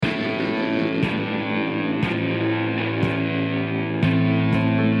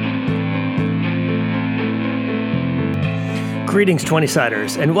Greetings,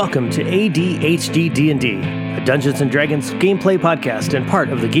 20-siders, and welcome to ADHD D&D, a Dungeons & Dragons gameplay podcast and part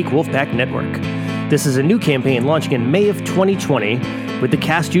of the Geek Wolfpack Network. This is a new campaign launching in May of 2020 with the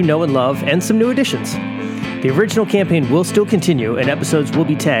cast you know and love and some new additions. The original campaign will still continue, and episodes will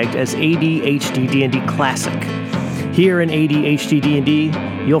be tagged as ADHD D&D Classic. Here in ADHD D&D,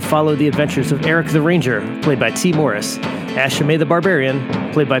 you'll follow the adventures of Eric the Ranger, played by T. Morris, Ashame the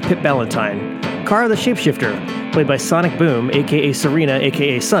Barbarian, played by Pip Ballantyne, Kara the Shapeshifter, played by Sonic Boom, a.k.a. Serena,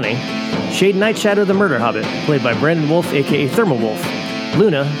 a.k.a. Sunny, Shade Nightshadow the Murder Hobbit, played by Brandon Wolf, a.k.a. Thermal Wolf,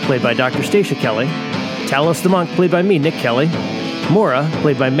 Luna, played by Dr. Stacia Kelly, Talos the Monk, played by me, Nick Kelly, Mora,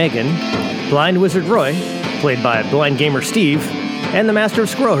 played by Megan, Blind Wizard Roy, played by Blind Gamer Steve, and the Master of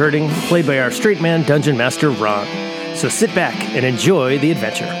Squirrel Herding, played by our straight man Dungeon Master Ron. So sit back and enjoy the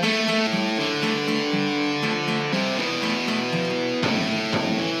adventure.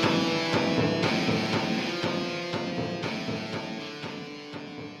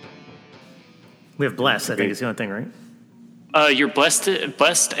 We have blessed, I think is the only thing, right? You're blessed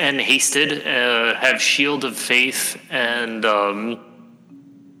and hasted, have Shield of Faith, and...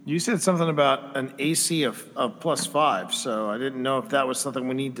 You said something about an AC of +5, so I didn't know if that was something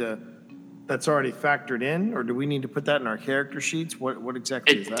we need to... That's already factored in, or do we need to put that in our character sheets? What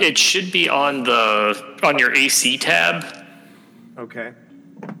exactly is that? It should be on your AC tab. Okay.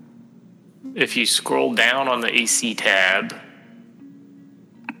 If you scroll down on the AC tab...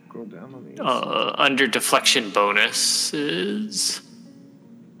 Scroll down on the AC. Under deflection bonuses.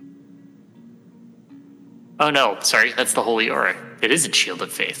 Oh no, sorry, that's the Holy Aura. It isn't Shield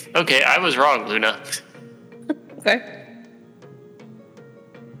of Faith. Okay, I was wrong, Luna. Okay.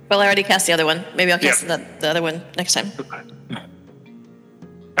 Well, I already cast the other one. Maybe I'll cast the other one next time. Okay.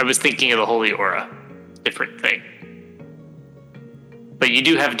 I was thinking of the Holy Aura. Different thing. But you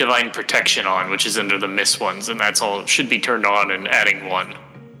do have Divine Protection on, which is under the Miss ones, and that's all. It should be turned on and adding 1.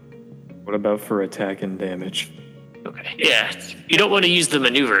 What about for attack and damage? Okay. Yeah. You don't want to use the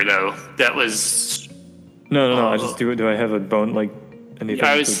maneuver, though. That was... No. I just do it. Do I have a bone, like, anything?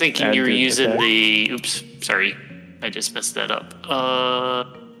 I was thinking you were using attack? Oops, sorry. I just messed that up.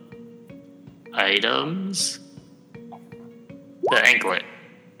 Items. The anklet.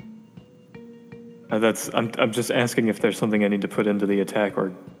 I'm just asking if there's something I need to put into the attack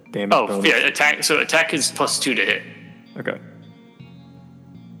or damage bonus. Yeah, attack. So attack is +2 to hit. Okay.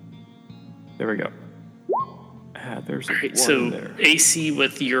 There we go. There's a one so there. AC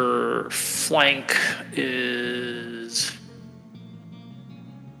with your flank is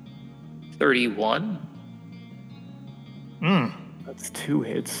 31. That's 2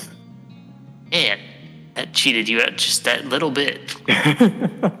 hits. Man, that cheated you out just that little bit.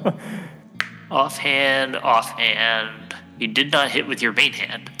 Offhand. You did not hit with your main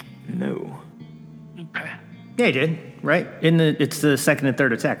hand. No. Okay. Yeah, you did, right? It's the second and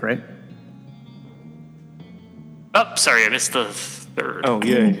third attack, right? Oh, sorry, I missed the third. Oh,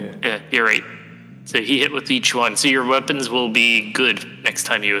 yeah. Yeah, you're right. So he hit with each one. So your weapons will be good next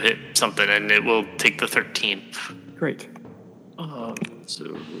time you hit something, and it will take the 13. Great.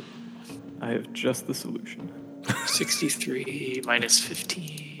 So I have just the solution. 63 minus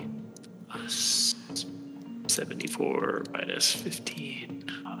 15 plus 74 minus 15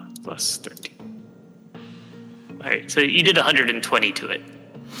 plus 13. All right, so you did 120 to it.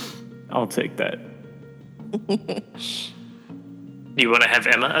 I'll take that. You want to have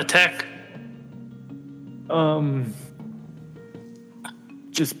Emma attack?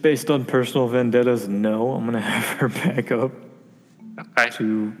 Just based on personal vendettas, no. I'm gonna have her back up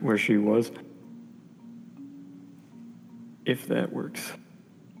to where she was. If that works.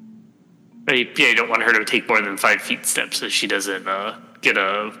 You don't want her to take more than 5 feet steps so she doesn't get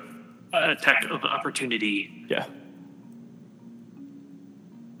a attack of opportunity. Yeah.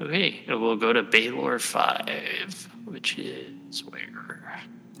 Okay, and we'll go to Balor 5, which is where?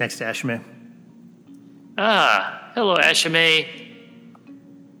 Next to Ashame. Hello, Ashame.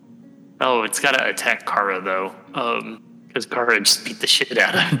 Oh, it's got to attack Kara, though. Because Kara just beat the shit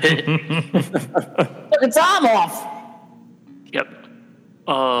out of it. Took its arm off. Yep.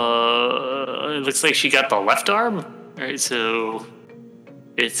 It looks like she got the left arm. All right, so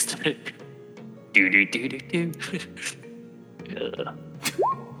it's do.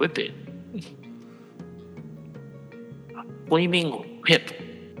 Whip it. Flaming whip.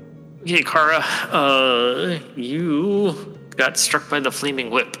 Okay, Kara, you got struck by the flaming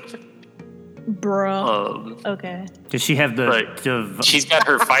whip. Bro. Okay. Does she have she's got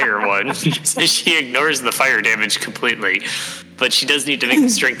her fire one. She ignores the fire damage completely. But she does need to make a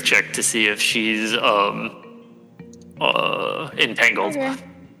strength check to see if she's entangled. Okay.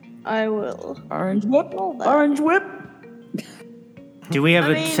 I will. Orange whip. Orange whip. Do we have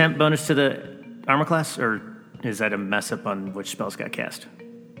a temp bonus to the armor class, or is that a mess up on which spells got cast?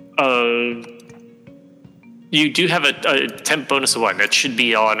 You do have a temp bonus of 1. That should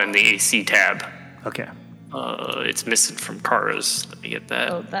be on in the AC tab. Okay. It's missing from Kara's. Let me get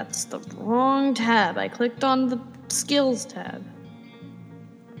that. Oh, that's the wrong tab. I clicked on the skills tab.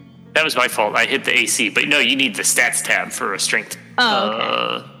 That was my fault. I hit the AC, but no, you need the stats tab for a strength. Oh,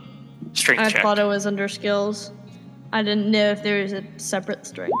 okay. Strength check. I thought it was under skills. I didn't know if there was a separate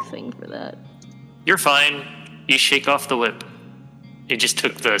strength thing for that. You're fine. You shake off the whip. It just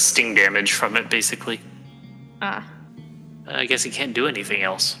took the sting damage from it, basically. Ah. I guess it can't do anything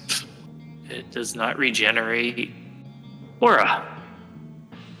else. It does not regenerate aura.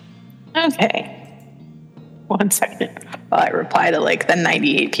 Okay. 1 second. While I reply to like the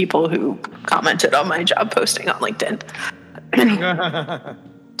 98 people who commented on my job posting on LinkedIn.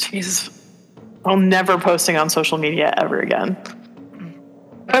 Jesus. I'm never posting on social media ever again.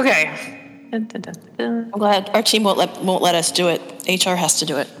 Okay. I'm glad our team won't let us do it. HR has to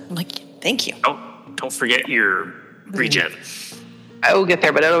do it. I'm like, thank you. Oh, don't forget your regen. I will get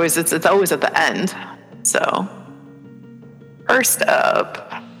there, but it's always at the end. So first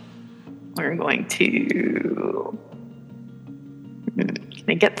up, we're going to. Can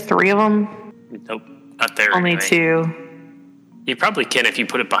I get 3 of them? Nope, not there. Only anyway. 2. You probably can if you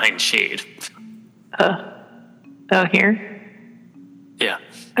put it behind shade. Oh, here. Yeah.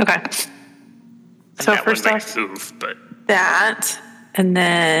 Okay. So that first one off, might move, but that, and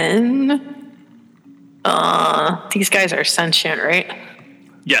then these guys are sentient, right?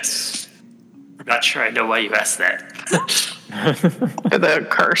 yes. I'm not sure I know why you asked that. Or the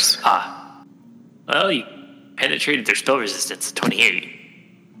curse. Well, you penetrated their spell resistance, 28.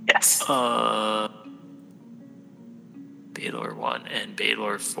 Yes. Balor 1 and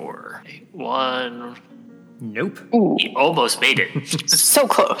Balor 4. 1. Nope. Ooh, He almost made it. so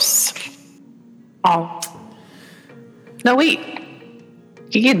close. Oh. No, wait.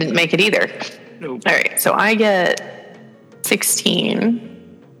 He didn't make it either. Nope. All right, so I get 16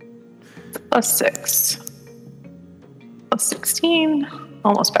 plus 6 plus 16.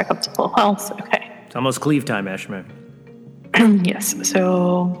 Almost back up to full health. Okay. It's almost cleave time, Ashman. Yes,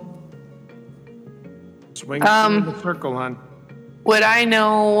 so Swing through the circle, hon. would I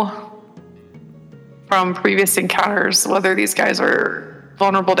know from previous encounters whether these guys are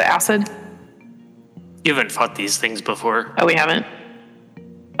vulnerable to acid? You haven't fought these things before. Oh, we haven't?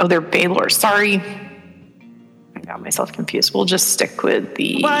 Oh, they're Balor. Sorry. I got myself confused. We'll just stick with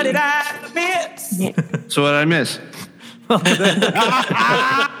the... What did I miss? Yeah. So what did I miss? Nothing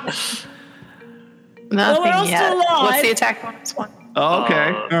we're all yet. still alive. What's the attack bonus one? Oh,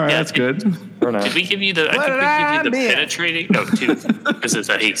 okay. All right, yeah, that's good. Or not. Did we give you the? I think did we I give you the miss? penetrating. No, 2, because it's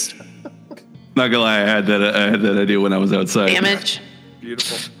a haste. Not gonna lie, I had that idea when I was outside. Damage.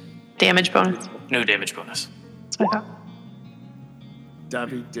 Beautiful. Damage bonus. No damage bonus. That's what I thought.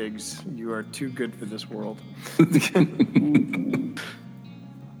 Davy Diggs, you are too good for this world.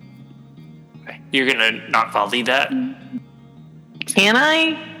 Okay. You're gonna not volley that. Can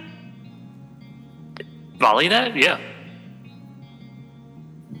I? Volley that? Yeah.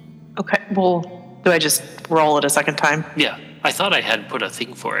 Okay, well, do I just roll it a second time? Yeah. I thought I had put a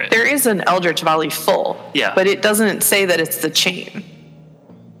thing for it. There is an Eldritch Volley full. Yeah. But it doesn't say that it's the chain.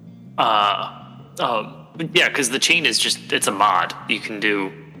 Yeah, because the chain is it's a mod. You can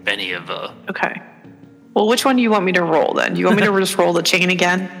do any of Okay. Well, which one do you want me to roll then? Do you want me to just roll the chain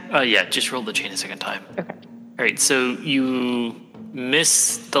again? yeah, just roll the chain a second time. Okay. All right, so you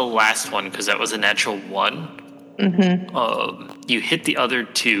missed the last one because that was a natural 1. Mm-hmm. You hit the other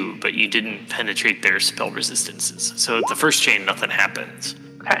 2, but you didn't penetrate their spell resistances. So at the first chain, nothing happens.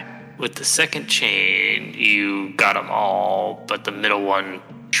 Okay. With the second chain, you got them all, but the middle one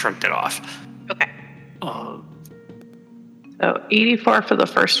shrimped it off. Okay. So 84 for the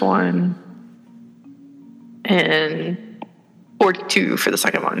first one and 42 for the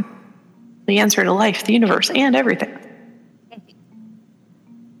second one. The answer to life, the universe, and everything.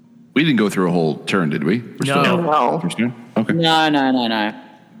 We didn't go through a whole turn, did we? We're No. still No. first turn? Okay. No.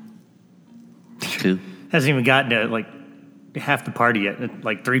 Two. Hasn't even gotten to like half the party yet.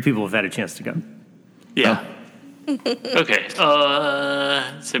 Like 3 people have had a chance to go. Yeah. Okay.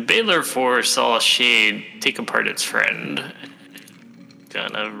 So Balor 4 saw Shade take apart its friend.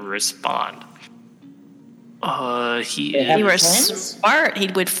 Gonna respond. He If he were is smart, he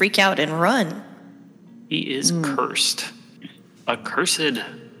would freak out and run. cursed. A cursed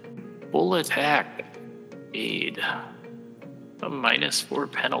full attack aid. A -4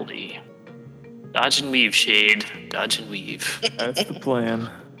 penalty. Dodge and weave, Shade. Dodge and weave. That's the plan.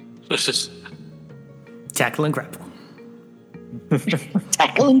 Tackle and grapple.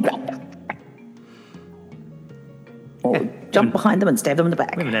 Tackle and grab. Or jump behind them and stab them in the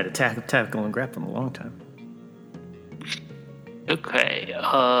back. We haven't had a tackle and grapple in a long time. Okay.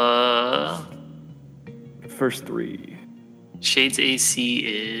 First 3. Shade's AC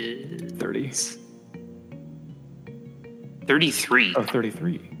is 30. 33. Oh,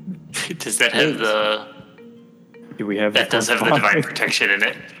 33. Does that have the? Do we have? That does have the divine protection in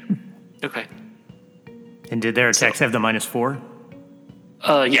it. Okay. And did their attacks have the -4?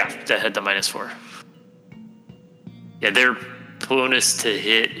 Yeah, that had the -4. Yeah, their bonus to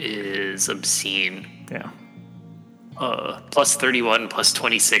hit is obscene. Yeah. Plus 31, plus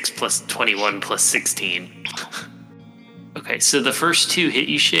 26, plus 21, plus 16. Okay, so the first 2 hit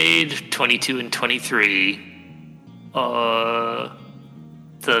you, Shade, 22 and 23.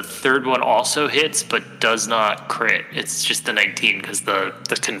 The third one also hits, but does not crit. It's just the 19 because the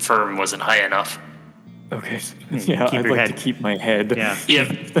confirm wasn't high enough. Okay. Yeah, I'd like to keep my head. Yeah.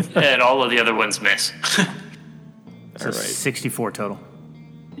 Yep, and all of the other ones miss. So 64 total.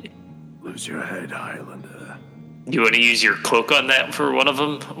 Lose your head, Highlander. You want to use your cloak on that for one of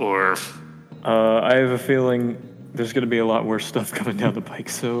them, or? I have a feeling there's going to be a lot worse stuff coming down the pike,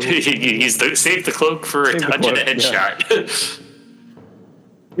 so... Save the cloak for a touch and a headshot.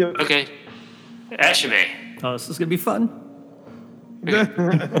 Yep. Okay. Ashime. Oh, this is going to be fun.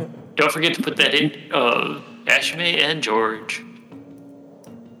 Don't forget to put that in. Ashime and George.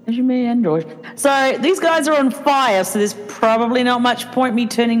 Ashime and George. So these guys are on fire, so there's probably not much point me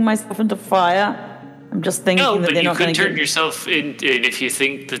turning myself into fire. I'm just thinking No, that but they're you not going could to turn yourself in, and if you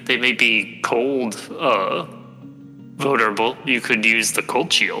think that they may be cold, vulnerable, you could use the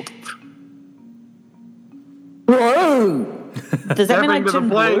cold shield. Whoa! Does that mean I Stepping to the turn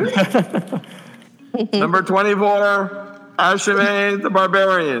blue? plate. Number 24, Ashime the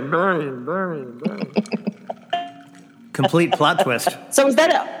Barbarian. Barbarian. Complete plot twist. So is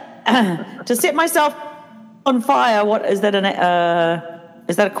that to set myself on fire? What is that?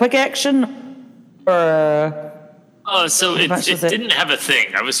 Is that a quick action or? So it didn't have a thing.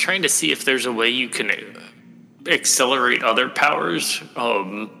 I was trying to see if there's a way you can accelerate other powers.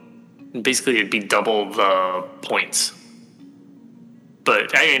 Basically, it'd be double the points.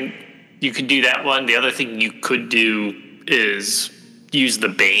 But you could do that one. The other thing you could do is use the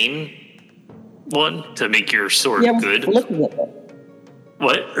Bane one to make your sword good. What?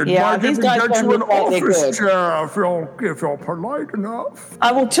 Yeah, these guys get don't you an look like they're good. office chair if you're polite enough.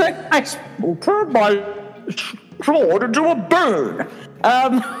 I will turn my sword into a bird.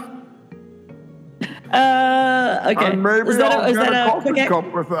 Okay. And maybe is that I'll a get a quick coffee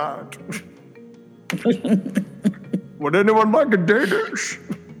cup with that. Would anyone like a Danish?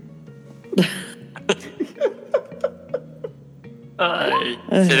 So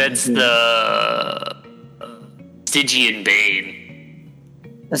that's the Stygian Bane.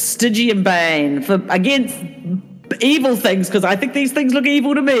 A Stygian Bane against evil things, because I think these things look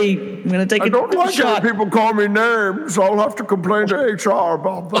evil to me. I'm going to take I don't like shot. it when people call me names, so I'll have to complain to HR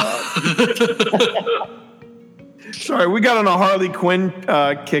about that. Sorry, we got on a Harley Quinn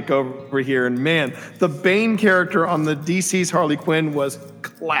kick over here, and man, the Bane character on the DC's Harley Quinn was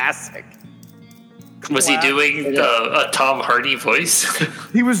classic. Was he doing a Tom Hardy voice?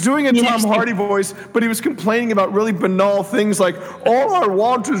 He was doing a Tom Hardy voice, but he was complaining about really banal things like, all I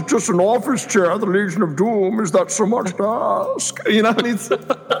want is just an office chair. The Legion of Doom. Is that so much to ask? You know,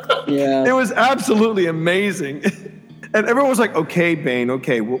 it was absolutely amazing. And everyone was like, okay, Bane,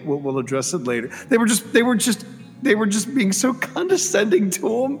 okay, we'll address it later. They were just being so condescending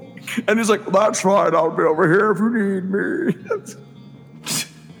to him. And he's like, that's right, I'll be over here if you need me.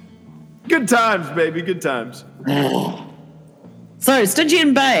 Good times, baby, good times. So,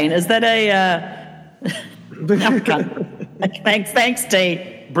 Stygian Bane, is that a... Thanks, T.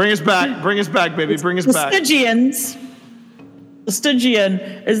 Bring us back, baby, bring us back. The Stygian,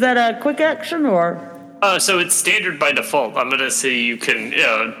 is that a quick action or? So it's standard by default. I'm going to say you can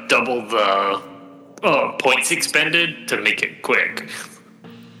double the points expended to make it quick.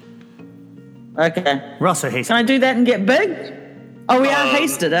 Okay. We're also hasted. Can I do that and get big? Oh, we are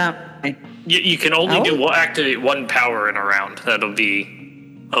hasted, aren't we? You can only activate one power in a round. That'll be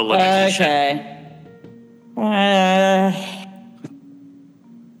a limitation. Okay.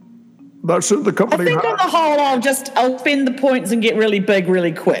 That's it, the I company. think on the whole, I'll spend the points and get really big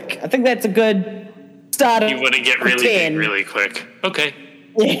really quick. I think that's a good start. You want to get really big really quick. Okay.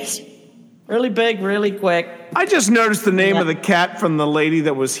 Yes. Really big, really quick. I just noticed the name of the cat from the lady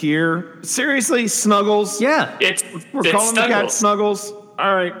that was here. Seriously, Snuggles? Yeah. We're calling the cat Snuggles.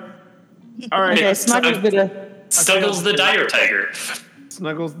 All right. Okay, Snuggles the dire tiger.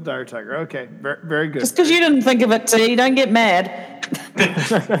 Snuggles the dire tiger. Okay, very good. Just because you didn't think of it, T, don't get mad.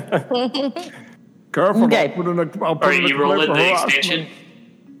 Careful. Okay. I'll put in a you roll complaint in for the harassment. expansion?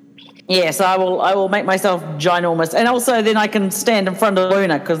 Yes, I will make myself ginormous. And also then I can stand in front of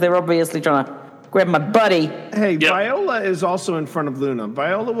Luna because they're obviously trying to grab my buddy. Hey, Yep. Viola is also in front of Luna.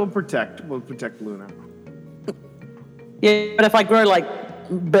 Viola will protect Luna. Yeah, but if I grow like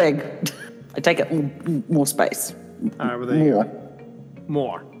big, I take up more space. All right, well, there you go.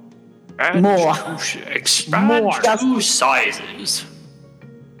 More. And More. Expand More. 2 sizes.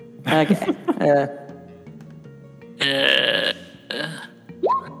 Okay.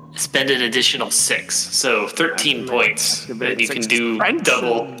 Spend an additional 6, so 13 points, activate and you can 6 do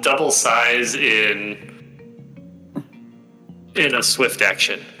expansion. double size in a swift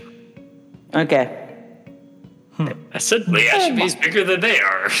action. Okay. I said Leash is bigger than they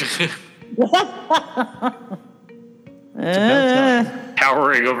are.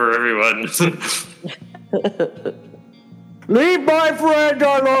 Towering over everyone. Leave my friend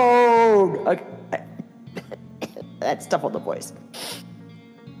alone. Okay. That's tough on the voice.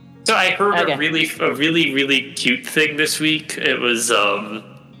 So I heard Okay. a really cute thing this week. It was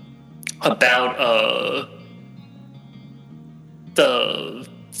about the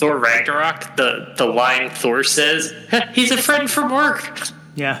Thor Ragnarok. The line Thor says, "He's a friend from work."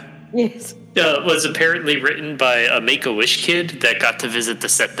 Yeah. Yes. Was apparently written by a Make-A-Wish kid that got to visit the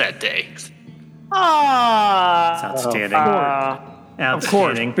set that day. Ah. It's outstanding. Of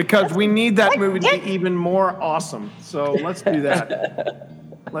course, Outstanding. because we need that movie to be even more awesome. So let's do that.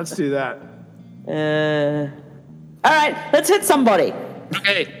 Let's do that. All right, let's hit somebody.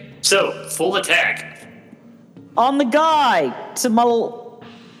 Okay, so full attack. On the guy to my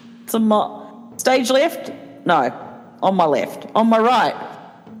stage left. No, on my left. On my right.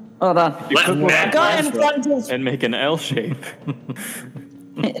 Hold on. Left The back. guy in front of. And make an L shape.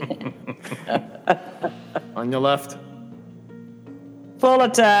 On your left. Full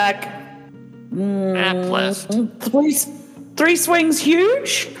attack. And left. Three swings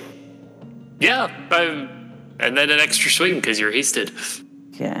huge. Yeah, and then an extra swing because you're hasted.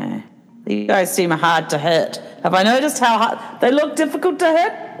 Okay. These guys seem hard to hit. Have I noticed how hard they look difficult to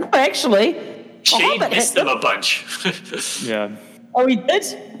hit? No, actually. Shane Hobbit missed hit them a bunch. Yeah. Oh, he did?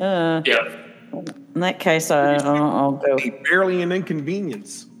 Yeah. In that case, I'll go. Barely an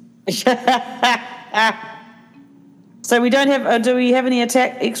inconvenience. So we don't have. Do we have any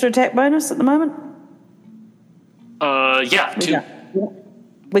extra attack bonus at the moment? Yeah, 2.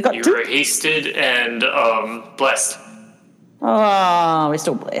 We got You 2. were hasted and blessed. Oh, we're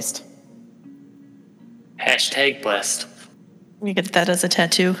still blessed. Hashtag blessed. You get that as a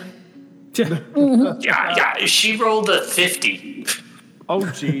tattoo. Yeah, she rolled a 50. Oh,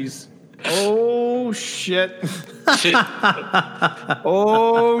 jeez. Oh, shit.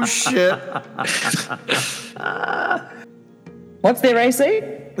 Oh, shit. What's their AC?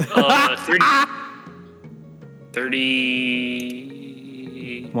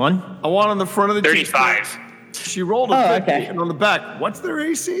 1? I want on the front of the 35. She rolled a Oh, 50, okay. and on the back, what's their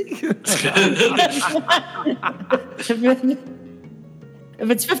AC? If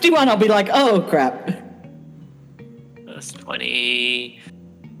it's 51, I'll be like, oh crap. That's 20.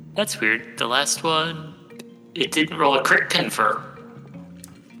 That's weird. The last one, it didn't roll a crit confirm.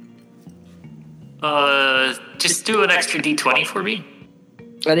 Just do an extra d20 for me.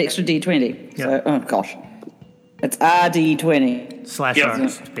 An extra D20. Yeah. So, oh gosh. It's RD20. / Yeah. R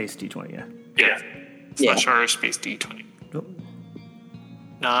space D20, yeah. Yeah. Yeah. /R space d20. Oh,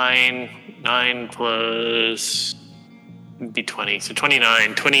 9 plus d20. So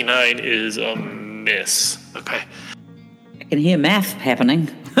 29. 29 is a miss. Okay. I can hear math happening.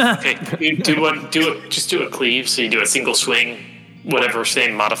 Okay. You just do a cleave. So you do a single swing, whatever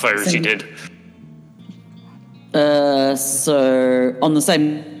same modifiers you did. So on the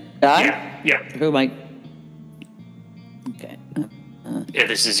same guy? Yeah. Who am I? Okay. Yeah,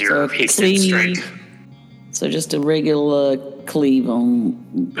 this is your So hasted cleave. strike. So just a regular cleave on.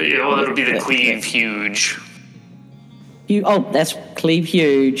 But, yeah, well, it'll be the cleave huge. That's cleave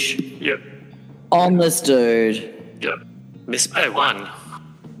huge Yep. on this dude. Yep. Missed by 1.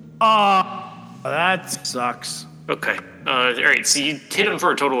 That sucks. Okay. All right. So you hit him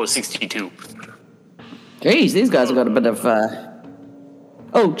for a total of 62. Jeez, these guys have got a bit of.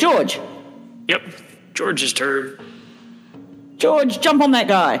 Oh, George. Yep. George's turn. George, jump on that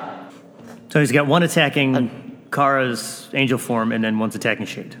guy. So he's got 1 attacking Kara's angel form and then 1's attacking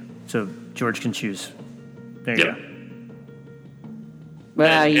Shade. So George can choose. There you Yep. go.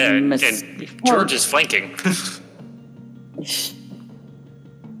 Well, you and missed. George is flanking.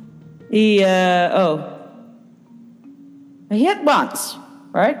 He hit once.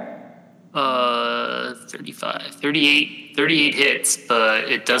 right? 35. 38 hits, but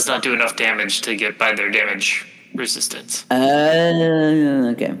it does not do enough damage to get by their damage resistance.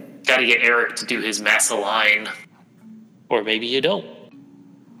 Okay. Gotta get Eric to do his mass align. Or maybe you don't.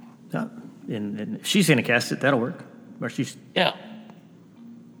 And if she's going to cast it, that'll work. Or she's... Yeah.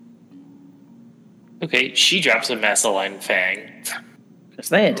 Okay, she drops a mass align fang. Because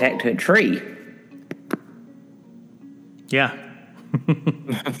they attacked her tree. Yeah.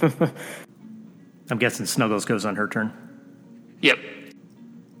 I'm guessing Snuggles goes on her turn. Yep.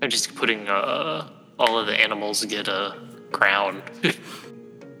 I'm just putting all of the animals get a crown.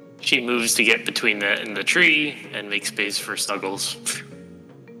 She moves to get between the tree and make space for Snuggles.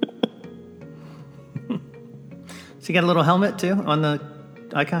 So you got a little helmet too on the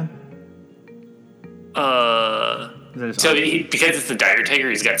icon? Because it's the dire tiger,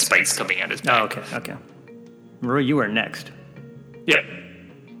 he's got spikes coming out his back. Oh, okay. Roy, you are next. Yep.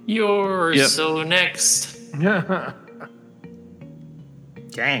 You're so next.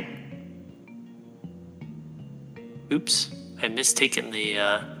 Dang. Oops. I mistaken the,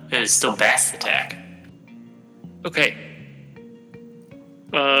 it's still Bass attack. Okay.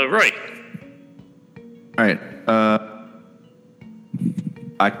 Roy. All right.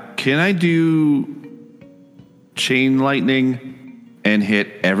 Can I do chain lightning and hit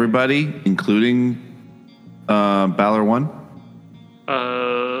everybody, including Balor 1?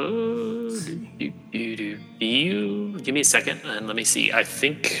 You give me a second and let me see. I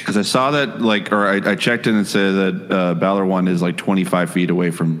think because I saw that I checked in and said that Balor 1 is like 25 feet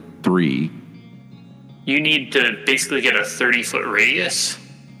away from 3. You need to basically get a 30-foot radius.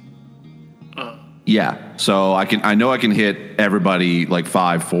 Yeah, so I know I can hit everybody like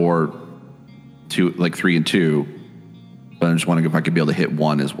 5, 4, 2, like 3 and 2, but I'm just wondering if I could be able to hit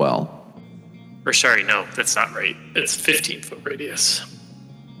 1 as well. Or sorry, no, that's not right. It's 15-foot radius.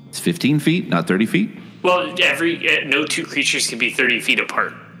 It's 15 feet, not 30 feet? Well, no two creatures can be 30 feet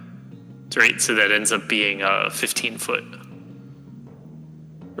apart. Right? So that ends up being a 15-foot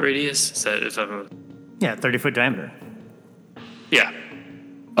radius. Is that if I'm... Yeah, 30-foot diameter. Yeah.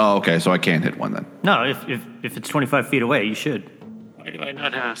 Oh, okay, so I can't hit 1 then. No, if it's 25 feet away, you should. Why do I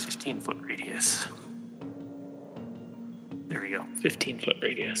not have a 15-foot radius? There we go. 15-foot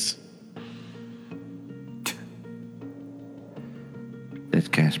radius. It's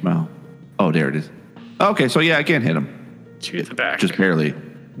cast mouth. Oh, there it is. Okay, so yeah, I can't hit him. To the back. Just barely.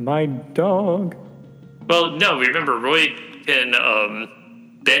 My dog. Well, no, remember, Roy can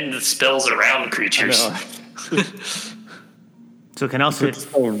bend the spells around creatures. So it can also hit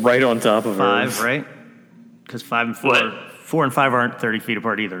right on top of 5, her. right? Because 5 and 4, 4 and 5 aren't 30 feet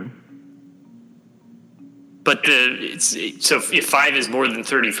apart either. But so if 5 is more than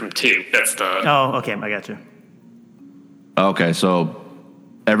 30 from 2, that's the... Oh, okay, I got you. Okay, so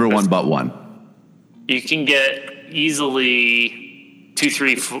everyone but 1. You can get easily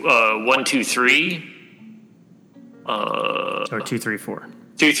 1, 2, 3. Or 2, 3, 4.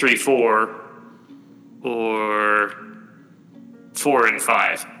 2, 3, 4. Or 4 and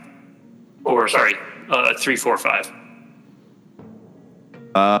 5. Or, sorry, 3, 4, 5.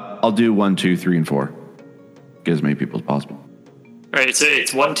 I'll do 1, 2, 3, and 4. Get as many people as possible. All right, so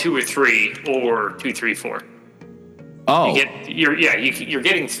it's 1, 2, or 3, or 2, 3, 4. Oh. You're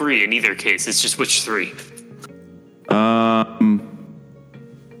getting 3 in either case. It's just which 3.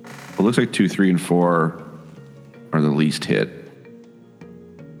 It looks like 2, 3, and 4 are the least hit.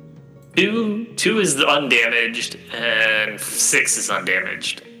 2 is the undamaged, and 6 is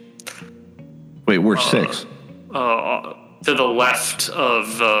undamaged. Wait, where's 6? To the left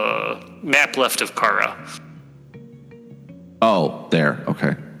of map left of Kara. Oh, there.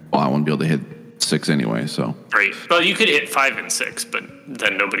 Okay. Well, I won't be able to hit 6 anyway, so. Right. Well, you could hit 5 and 6, but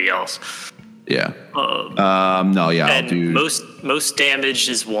then nobody else. Yeah. No, yeah, I'll do... Most damaged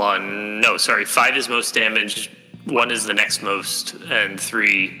is 1. No, sorry. 5 is most damaged. 1 is the next most, and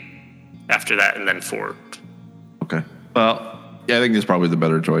 3 after that, and then 4. Okay. Well, yeah, I think that's probably the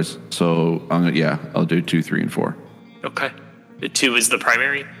better choice. So, I'll do 2, 3, and 4. Okay. The 2 is the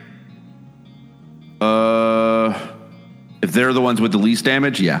primary? If they're the ones with the least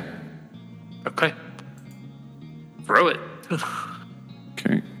damage, yeah. Okay. Throw it.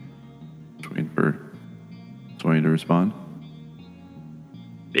 Okay. Just waiting for Sonya to respond.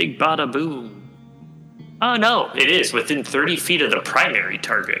 Big bada boom. Oh, no, it is within 30 feet of the primary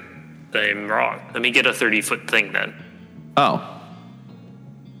target. I'm wrong. Let me get a 30-foot thing then. Oh.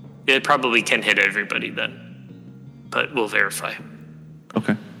 It probably can hit everybody then, but we'll verify.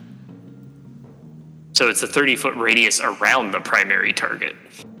 Okay. So it's a 30-foot radius around the primary target.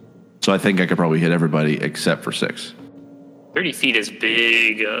 So I think I could probably hit everybody except for 6. 30 feet is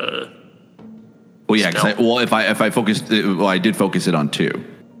big. Well, yeah. If I focused, I did focus it on 2.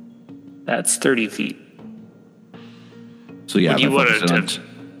 That's 30 feet. So yeah, you want to?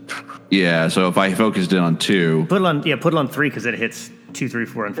 Yeah. So if I focused it on 2, put it on 3 because it hits 2, 3,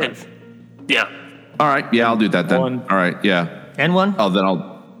 4, and 5. Yeah. All right. Yeah, I'll do that then. 1. All right. Yeah. And 1. Oh, then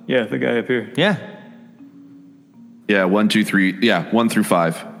I'll. Yeah, the guy up here. Yeah. Yeah. 1, 2, 3. Yeah. 1 through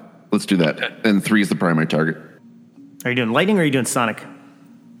 5. Let's do that. Okay. And 3 is the primary target. Are you doing lightning or are you doing sonic?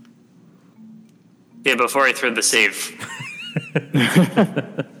 Yeah. Before I throw the save.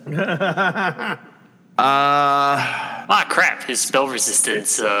 Crap. His spell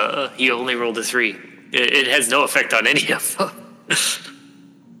resistance, he only rolled a 3. It has no effect on any of them.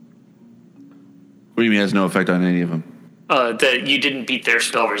 What do you mean it has no effect on any of them? That you didn't beat their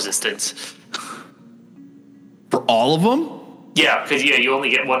spell resistance. For all of them? Yeah, because you only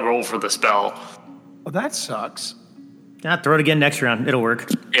get 1 roll for the spell. Oh, that sucks. Throw it again next round. It'll work.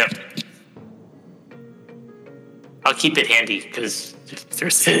 Yep. I'll keep it handy because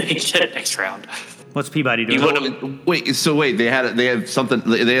there's next round. What's Peabody doing? Wait, they had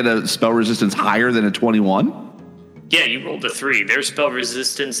a spell resistance higher than a 21? Yeah, you rolled a 3. Their spell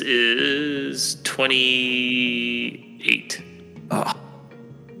resistance is 28.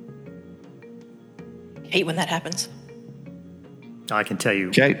 Hate when that happens. I can tell you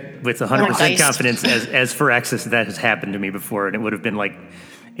Okay. with 100% Nice. confidence, as for Axis, that has happened to me before, and it would have been like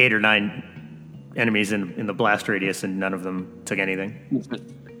 8 or 9 enemies in the blast radius, and none of them took anything.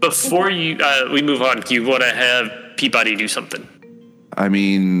 Before we move on, do you want to have Peabody do something? I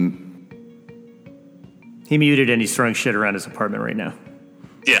mean, He muted and he's throwing shit around his apartment right now.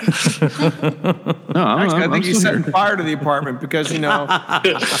 Yeah. no, Actually, I think he's still setting here. fire to the apartment because, It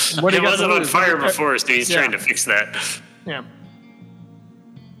what he got wasn't to on lose, fire right? before, so he's Yeah. trying to fix that. Yeah.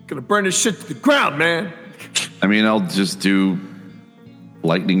 Gonna burn this shit to the ground, man. I mean, I'll just do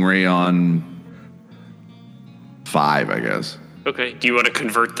lightning ray on 5, I guess. Okay. Do you want to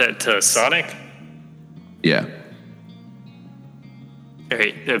convert that to Sonic? Yeah. All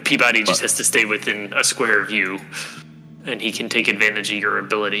right. Peabody just has to stay within a square of you, and he can take advantage of your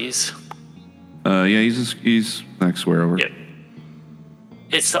abilities. Yeah, he's next square over. Yep.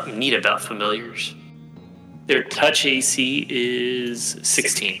 It's something neat about familiars. Their touch AC is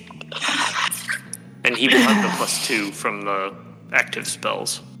 16. And he will have the +2 from the active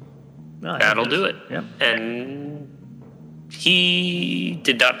spells. Oh, That'll do it. Yep. And he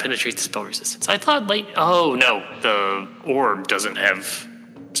did not penetrate the spell resistance. I thought oh no, the orb doesn't have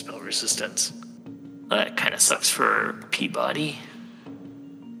spell resistance. That kind of sucks for Peabody.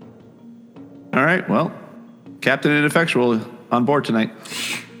 All right, well, Captain Ineffectual on board tonight.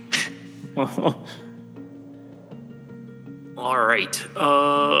 All right.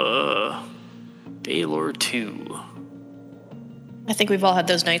 Balor 2. I think we've all had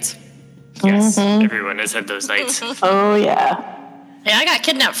those nights. Yes, everyone has had those nights. Oh, yeah. Hey, I got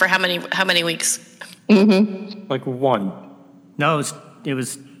kidnapped for how many weeks? Like 1. No, it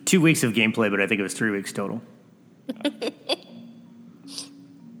was 2 weeks of gameplay, but I think it was 3 weeks total.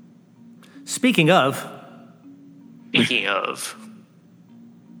 Speaking of,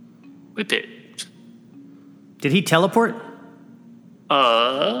 Whip it. did he teleport?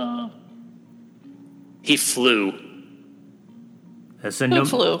 He flew. So Who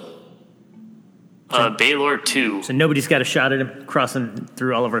flew? Balor 2. So nobody's got a shot at him crossing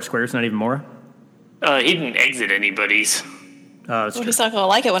through all of our squares, not even Mora? He didn't exit anybody's. It's Well, true. he's not gonna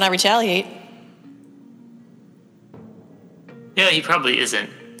like it when I retaliate. Yeah, he probably isn't.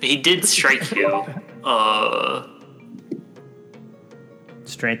 He did strike you.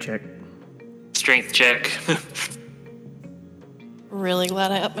 Strength check. Strength check. Really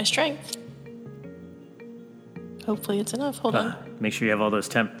glad I upped my strength. Hopefully it's enough. Hold on. Make sure you have all those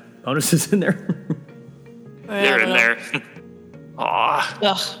temp bonuses in there. They're in there. Aw.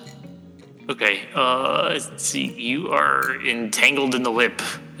 Ugh. Okay, let's see. You are entangled in the whip,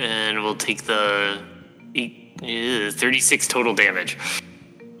 and we'll take the 36 total damage.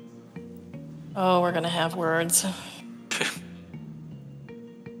 Oh, we're gonna have words.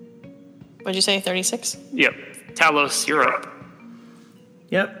 What'd you say? 36? Yep. Talos, you're up.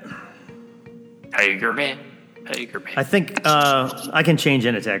 Yep. Tiger Man. I think I can change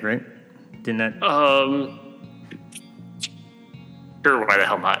in attack, right? Didn't that? Sure, why the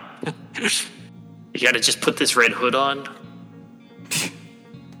hell not? You gotta just put this red hood on.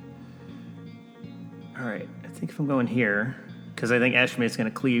 All right. I think if I'm going here, because I think Ashmate's going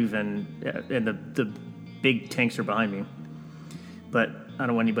to cleave, and the big tanks are behind me. But I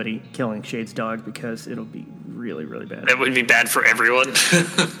don't want anybody killing Shade's dog because it'll be really, really bad. That would be bad for everyone.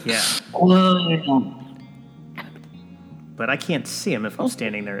 Yeah. Whoa. but I can't see him if I'm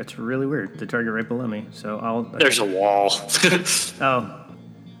standing there. It's really weird. The target right below me. So There's a wall. Oh.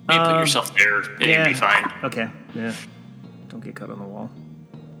 You put yourself there, and you'd be fine. Okay. Yeah. Don't get caught on the wall.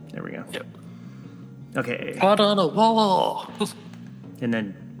 There we go. Yep. Okay. Caught on a wall. And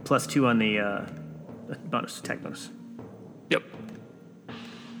then +2 on the attack bonus. Yep.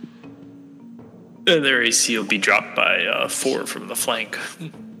 And their AC will be dropped by 4 from the flank.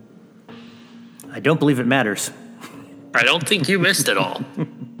 I don't believe it matters. I don't think you missed it all.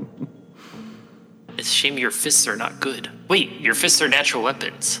 It's a shame your fists are not good. Wait, your fists are natural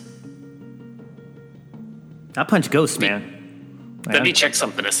weapons. I punch ghosts, man. Let me check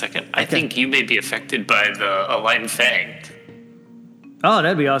something a second. I think you may be affected by the Aligned Fang. Oh,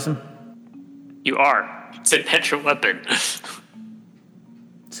 that'd be awesome. You are. It's a natural weapon.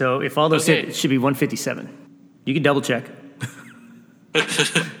 So if all those hit, it should be 157. You can double check. Doing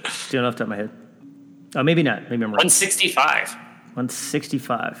off the top of my head. Oh, maybe not. Maybe I'm wrong. 165.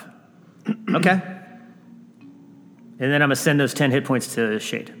 165. Okay. And then I'm going to send those 10 hit points to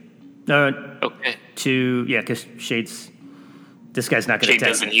Shade. Okay. Because Shade's... This guy's not going to attack.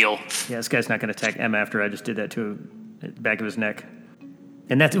 Shade doesn't heal. Yeah, this guy's not going to attack Emma after I just did that to the back of his neck.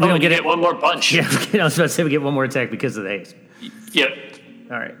 And that's... We don't get it. One more punch. Yeah, I was about to say we get one more attack because of the haste. Yep.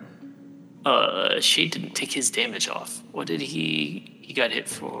 All right. Shade didn't take his damage off. What did he... He got hit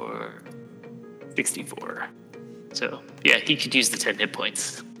for 64. So, yeah, he could use the 10 hit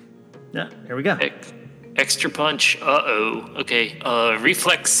points. Yeah, here we go. Extra punch. Uh-oh. Okay.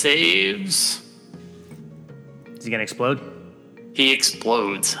 Reflex saves. Is he going to explode? He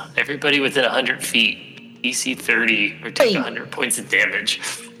explodes. Everybody within 100 feet, EC 30, or take 100 points of damage.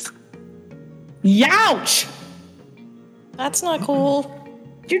 Youch! That's not cool.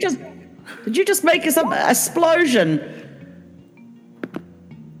 Did you just make us an explosion?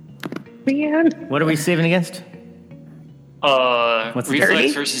 Man. What are we saving against? What's reflex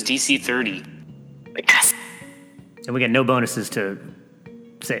 30? versus DC 30. Yes. And we get no bonuses to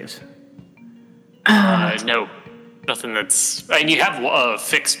saves. No. Nothing that's... And you have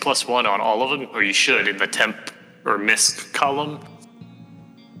fixed +1 on all of them, or you should in the temp or misc column.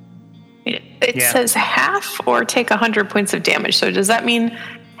 It says half or take 100 points of damage. So does that mean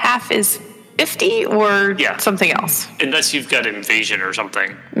half is 50 or something else? Unless you've got invasion or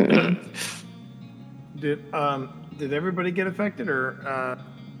something. Did everybody get affected or?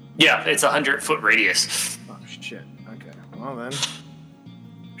 Yeah, it's 100-foot radius. Oh shit. Okay. Well then.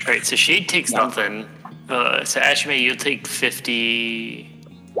 All right. So Shade takes nothing. So Ashime, you'll take 50.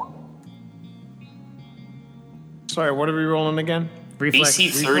 Sorry, what are we rolling again? Reflex.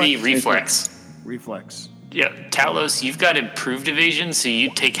 DC 30 reflex. Reflex. Yeah, Talos, you've got improved evasion, so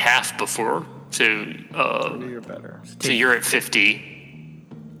you take half before. So, 30 or better. So you're at 50.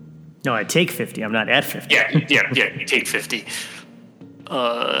 No, I take 50. I'm not at 50. Yeah, you take 50.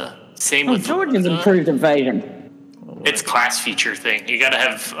 Same with George's improved evasion. It's class feature thing. You gotta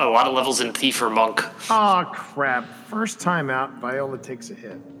have a lot of levels in Thief or Monk. Oh crap! First time out, Viola takes a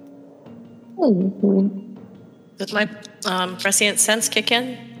hit. Did my prescient sense kick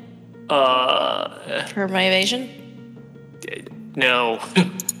in for my evasion? No.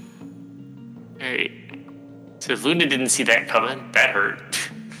 Alright. So Luna didn't see that coming. That hurt.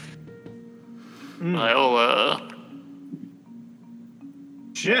 Viola.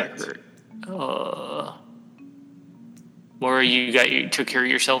 Shit. Laura, you took care of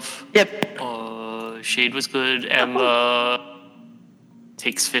yourself? Yep. Shade was good. Emma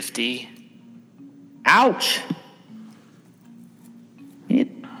takes 50. Ouch.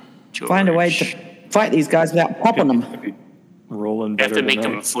 George. Find a way to fight these guys without popping them. Rolling You better have to make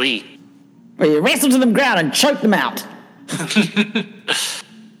than them that. flee. Or you wrestle to the ground and choke them out.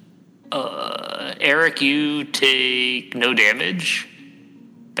 Eric, you take no damage.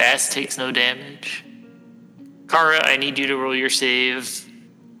 Bass takes no damage. Kara, I need you to roll your save.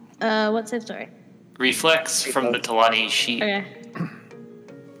 What save? Sorry. Reflex from the Talani sheet. Okay.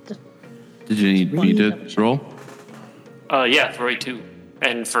 Did you need me to roll? Yeah, for Roy too.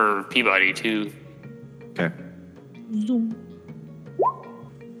 And for Peabody too. Okay.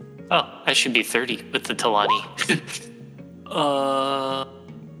 Oh, that should be 30 with the Talani. Oh,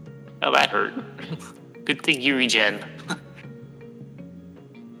 that hurt. Good thing you regen.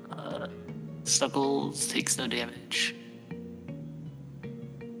 Snuggles takes no damage.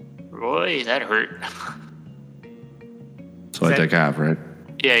 Roy, that hurt. So I take half, right?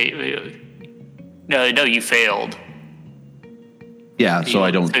 Yeah. No, you failed. Yeah, so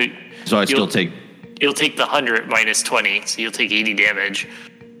I don't. So I still take. You'll take the 100 minus 20, so you'll take 80 damage.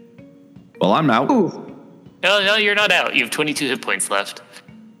 Well, I'm out. No, you're not out. You have 22 hit points left.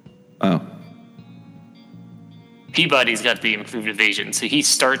 Oh. Peabody's got the improved evasion, so he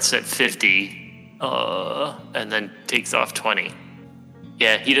starts at 50, and then takes off 20.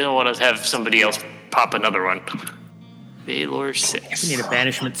 Yeah, you don't want to have somebody else pop another one. Balor 6. You need a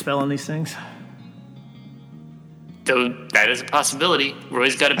banishment spell on these things. So that is a possibility.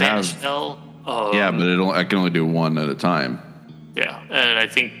 Roy's got a banish spell. Yeah, but I can only do one at a time. Yeah, and I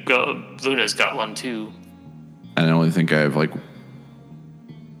think Luna's got one too. And I only think I have like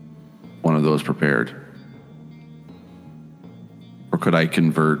one of those prepared. Or could I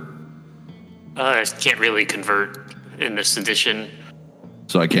convert? I can't really convert in this edition.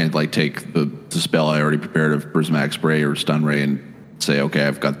 So I can't like take the spell I already prepared of Prismatic Spray or Stun Ray and say, okay,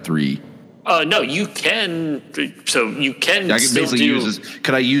 I've got 3. No, you can. So you can. I can still basically use this.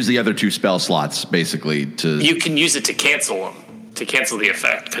 Could I use the other 2 spell slots basically to? You can use it to cancel them, to cancel the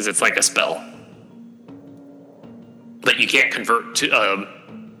effect because it's like a spell. But you can't convert to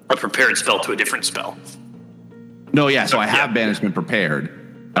a prepared spell to a different spell. No, yeah. So I have banishment prepared.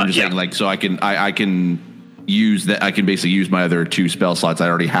 I'm just saying, like, so I can use that. I can basically use my other 2 spell slots I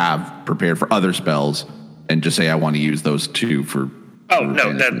already have prepared for other spells, and just say I want to use those 2 for. Oh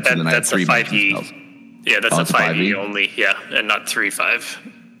no, that's a 5e. Yeah, that's a 5e only. Yeah, and not 3/5.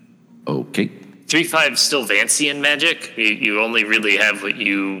 Okay. 3/5 still Vancian magic. You only really have what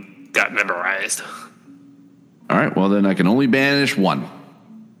you got memorized. All right. Well, then I can only banish 1.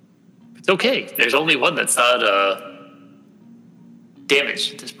 It's okay. There's only one that's not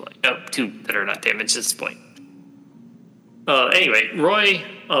damaged at this point. No, 2 that are not damaged at this point. Anyway,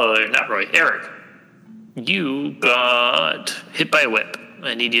 Eric. You got hit by a whip.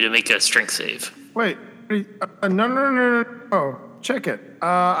 I need you to make a strength save. Wait, no. Oh, check it.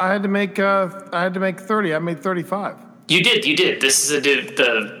 I had to make 30. I made 35. You did. This is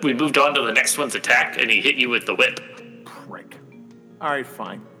we moved on to the next one's attack, and he hit you with the whip. Prick. All right,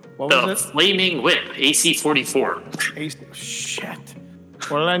 fine. What was it? Flaming whip, AC 44. Shit.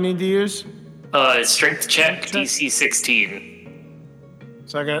 What did I need to use? Strength check, DC 16.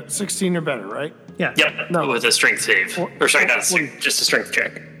 So I got 16 or better, right? Yeah. Yep. No, with a strength save. Just a strength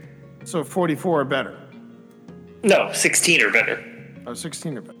check. So 44 or better. No, 16 or better. Oh,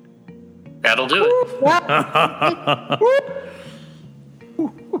 16 or better. That'll do it.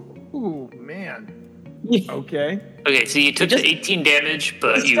 Ooh, man. Okay. Okay, so you took the 18 damage,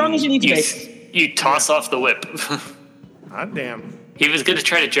 but as strong as you need to be. You toss off the whip. God damn. He was going to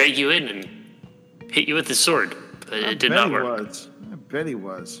try to drag you in and hit you with his sword, but it did not work. I bet he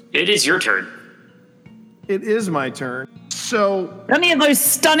was. It is your turn. It is my turn. So any of those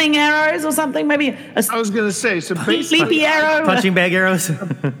stunning arrows or something? Maybe I was going to say, so basically, sleepy arrow, punching bag arrows.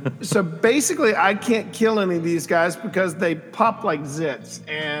 So basically, I can't kill any of these guys because they pop like zits,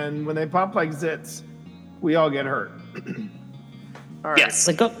 and when they pop like zits, we all get hurt. All right. Yes,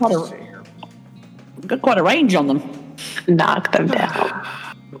 they got quite a range on them. Knock them down.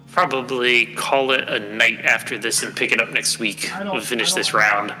 We'll probably call it a night after this and pick it up next week. We'll finish this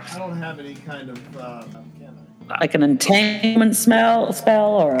round. I don't have any kind of. Like an entanglement spell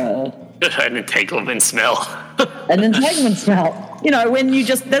or an entanglement smell. An entanglement smell. You know,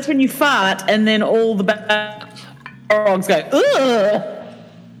 that's when you fart and then all the bad dogs go, ugh,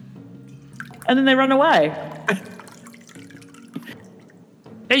 and then they run away.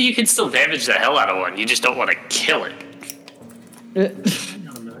 Hey, you can still damage the hell out of one. You just don't want to kill it. Hang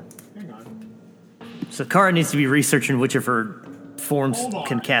on a minute. Hang on. So Kara needs to be researching which of her forms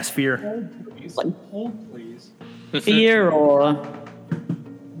can cast fear. Hold, please. Fear or...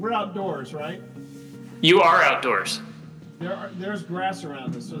 We're outdoors, right? You are outdoors. There's grass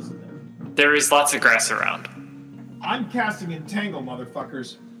around us, isn't there? There is lots of grass around. I'm casting Entangle,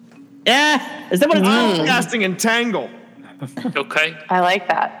 motherfuckers. Yeah, is that what it's I'm called? casting Entangle. Okay. I like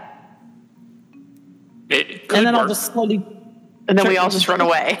that. It could And then work. I'll just slowly... And then we all just run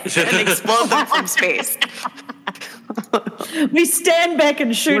away and explode them from space. We stand back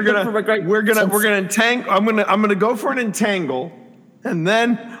and shoot them from a great... We're gonna entangle. I'm gonna go for an entangle, and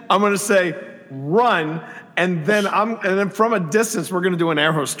then I'm gonna say run, and then from a distance we're gonna do an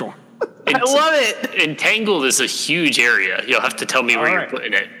arrow storm. I love it. Entangled is a huge area. You'll have to tell me where you're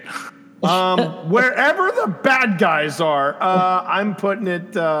putting it. Wherever the bad guys are, I'm putting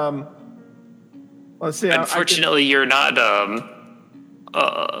it. Let's see. Unfortunately, you're not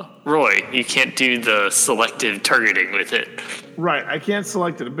Roy. You can't do the selective targeting with it. Right, I can't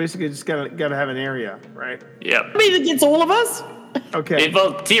select it. I basically just gotta have an area, right? Yep. I mean, against all of us? Okay.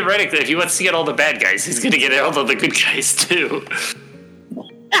 Well, theoretically, if he wants to get all the bad guys, he's going to get all of the good guys too.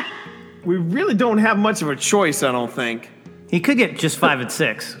 We really don't have much of a choice, I don't think. He could get just 5 and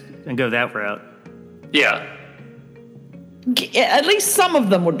 6 and go that route. Yeah. At least some of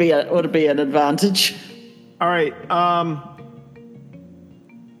them would be an advantage. All right.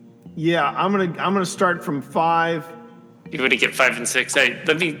 Yeah, I'm gonna start from 5. You're going to get 5 and 6.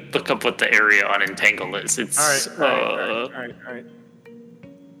 Let me look up what the area on Entangle is. It's All right.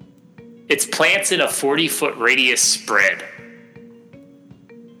 It's plants in a 40-foot radius spread.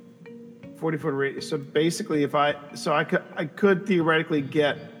 40-foot radius. So basically, I could theoretically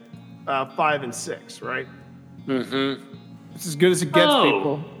get 5 and 6, right? Mm-hmm. It's as good as it gets,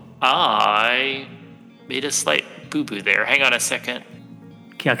 people. I made a slight boo-boo there. Hang on a second.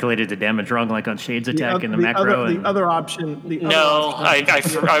 Calculated the damage wrong, like on Shade's attack in the macro. The other option.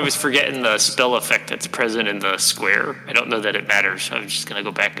 I was forgetting the spell effect that's present in the square. I don't know that it matters. I'm just going to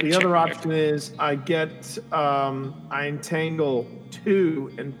go back and check. The other option is I get I entangle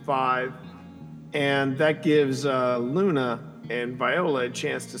 2 and 5, and that gives Luna and Viola a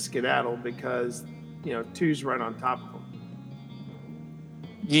chance to skedaddle because 2's right on top of them.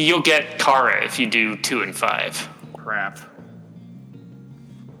 You'll get Kara if you do 2 and 5. Crap.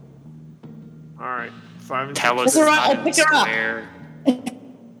 All right, 5 and 6. Talos is not in the square.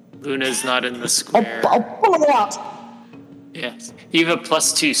 Luna's not in the square. I'll pull her out. Yes. You have a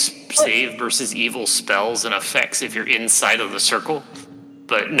 +2 save versus evil spells and effects if you're inside of the circle,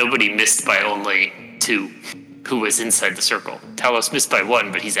 but nobody missed by only 2 who was inside the circle. Talos missed by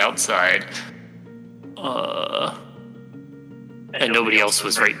 1, but he's outside. And nobody else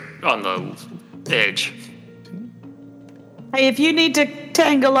was right on the edge. Hey, if you need to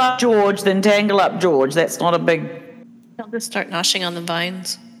tangle up George, then tangle up George. That's not a big... I'll just start noshing on the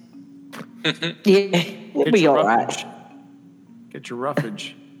vines. Yeah, we'll be all right. Get your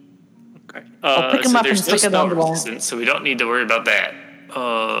roughage. Okay. I'll pick him up and there's no stick it spell on the wall. resistance, so we don't need to worry about that.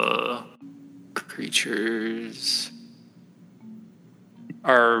 Creatures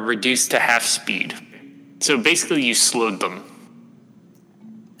are reduced to half speed. So basically you slowed them.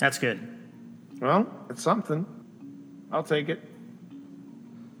 That's good. Well, it's something. I'll take it.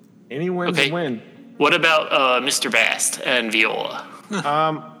 Any win's a win. What about Mr. Bast and Viola?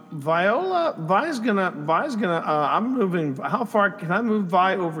 Vi's gonna I'm moving. How far can I move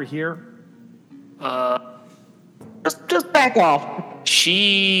Vi over here? Just back off.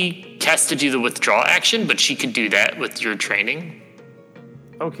 She has to do the withdraw action, but she could do that with your training.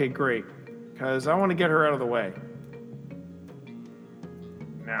 Okay, great. Because I want to get her out of the way.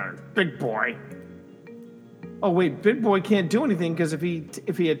 Now, big boy. Oh wait, big boy can't do anything because if he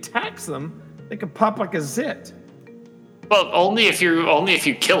attacks them, they can pop like a zit. Well, only if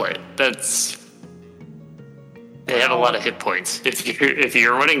you kill it. They have a lot of hit points. If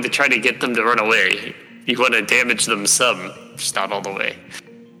you're wanting to try to get them to run away, you want to damage them some, just not all the way.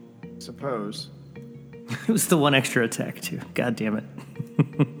 Suppose. It was the one extra attack too. God damn it.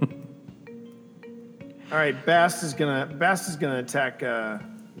 All right, Bast is gonna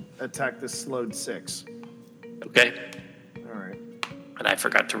attack this slowed 6. Okay. All right. And I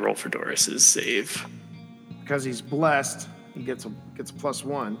forgot to roll for Doris's save. Because he's blessed, he gets a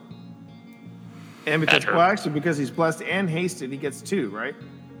 +1. And because he's blessed and hasted, he gets 2, right?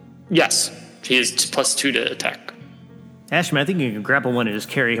 Yes, he is +2 to attack. Ashman, I think you can grapple one and just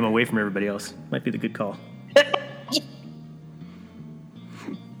carry him away from everybody else. Might be the good call.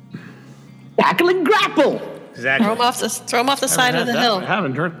 Tackle and grapple. Exactly. Throw him off the side of the hill. I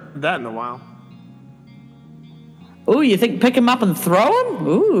haven't heard that in a while. Ooh, you think pick him up and throw him?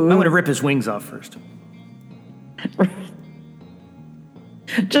 Ooh. I'm going to rip his wings off first.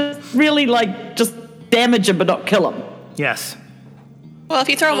 Just really just damage him but not kill him. Yes. Well, if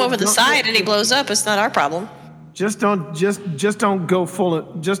you throw him over the side and he blows up, it's not our problem. Just don't go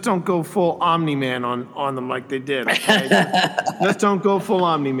full Omni-Man on them like they did. Okay? Just don't go full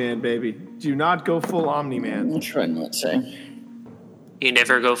Omni-Man, baby. Do not go full Omni-Man. I'll try not to. You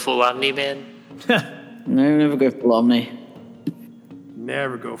never go full Omni-Man? No, never go full Omni.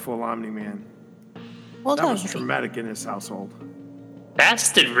 Never go full Omni-Man. Well That done. was traumatic in his household.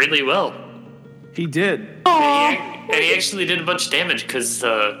 Bast did really well. He did. And he actually did a bunch of damage because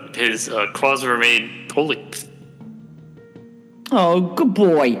his claws were made holy. Oh, good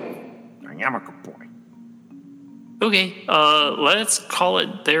boy. I am a good boy. Okay, let's call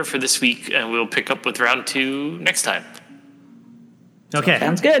it there for this week, and we'll pick up with round 2 next time. Okay.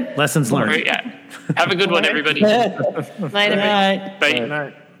 Sounds good. Lessons learned. All right, yeah. Have a good one, everybody. Night, everybody. Right. Bye. Good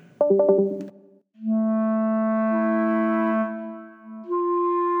night.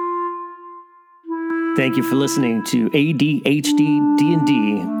 Thank you for listening to ADHD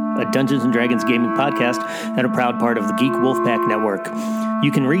D&D, a Dungeons & Dragons gaming podcast and a proud part of the Geek Wolfpack Network.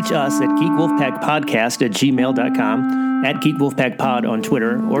 You can reach us at geekwolfpackpodcast@gmail.com, at Geek Wolfpack Pod on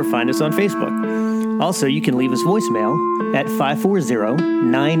Twitter, or find us on Facebook. Also, you can leave us voicemail at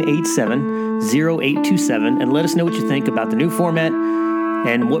 540-987-0827 and let us know what you think about the new format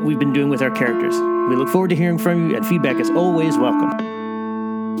and what we've been doing with our characters. We look forward to hearing from you, and feedback is always welcome.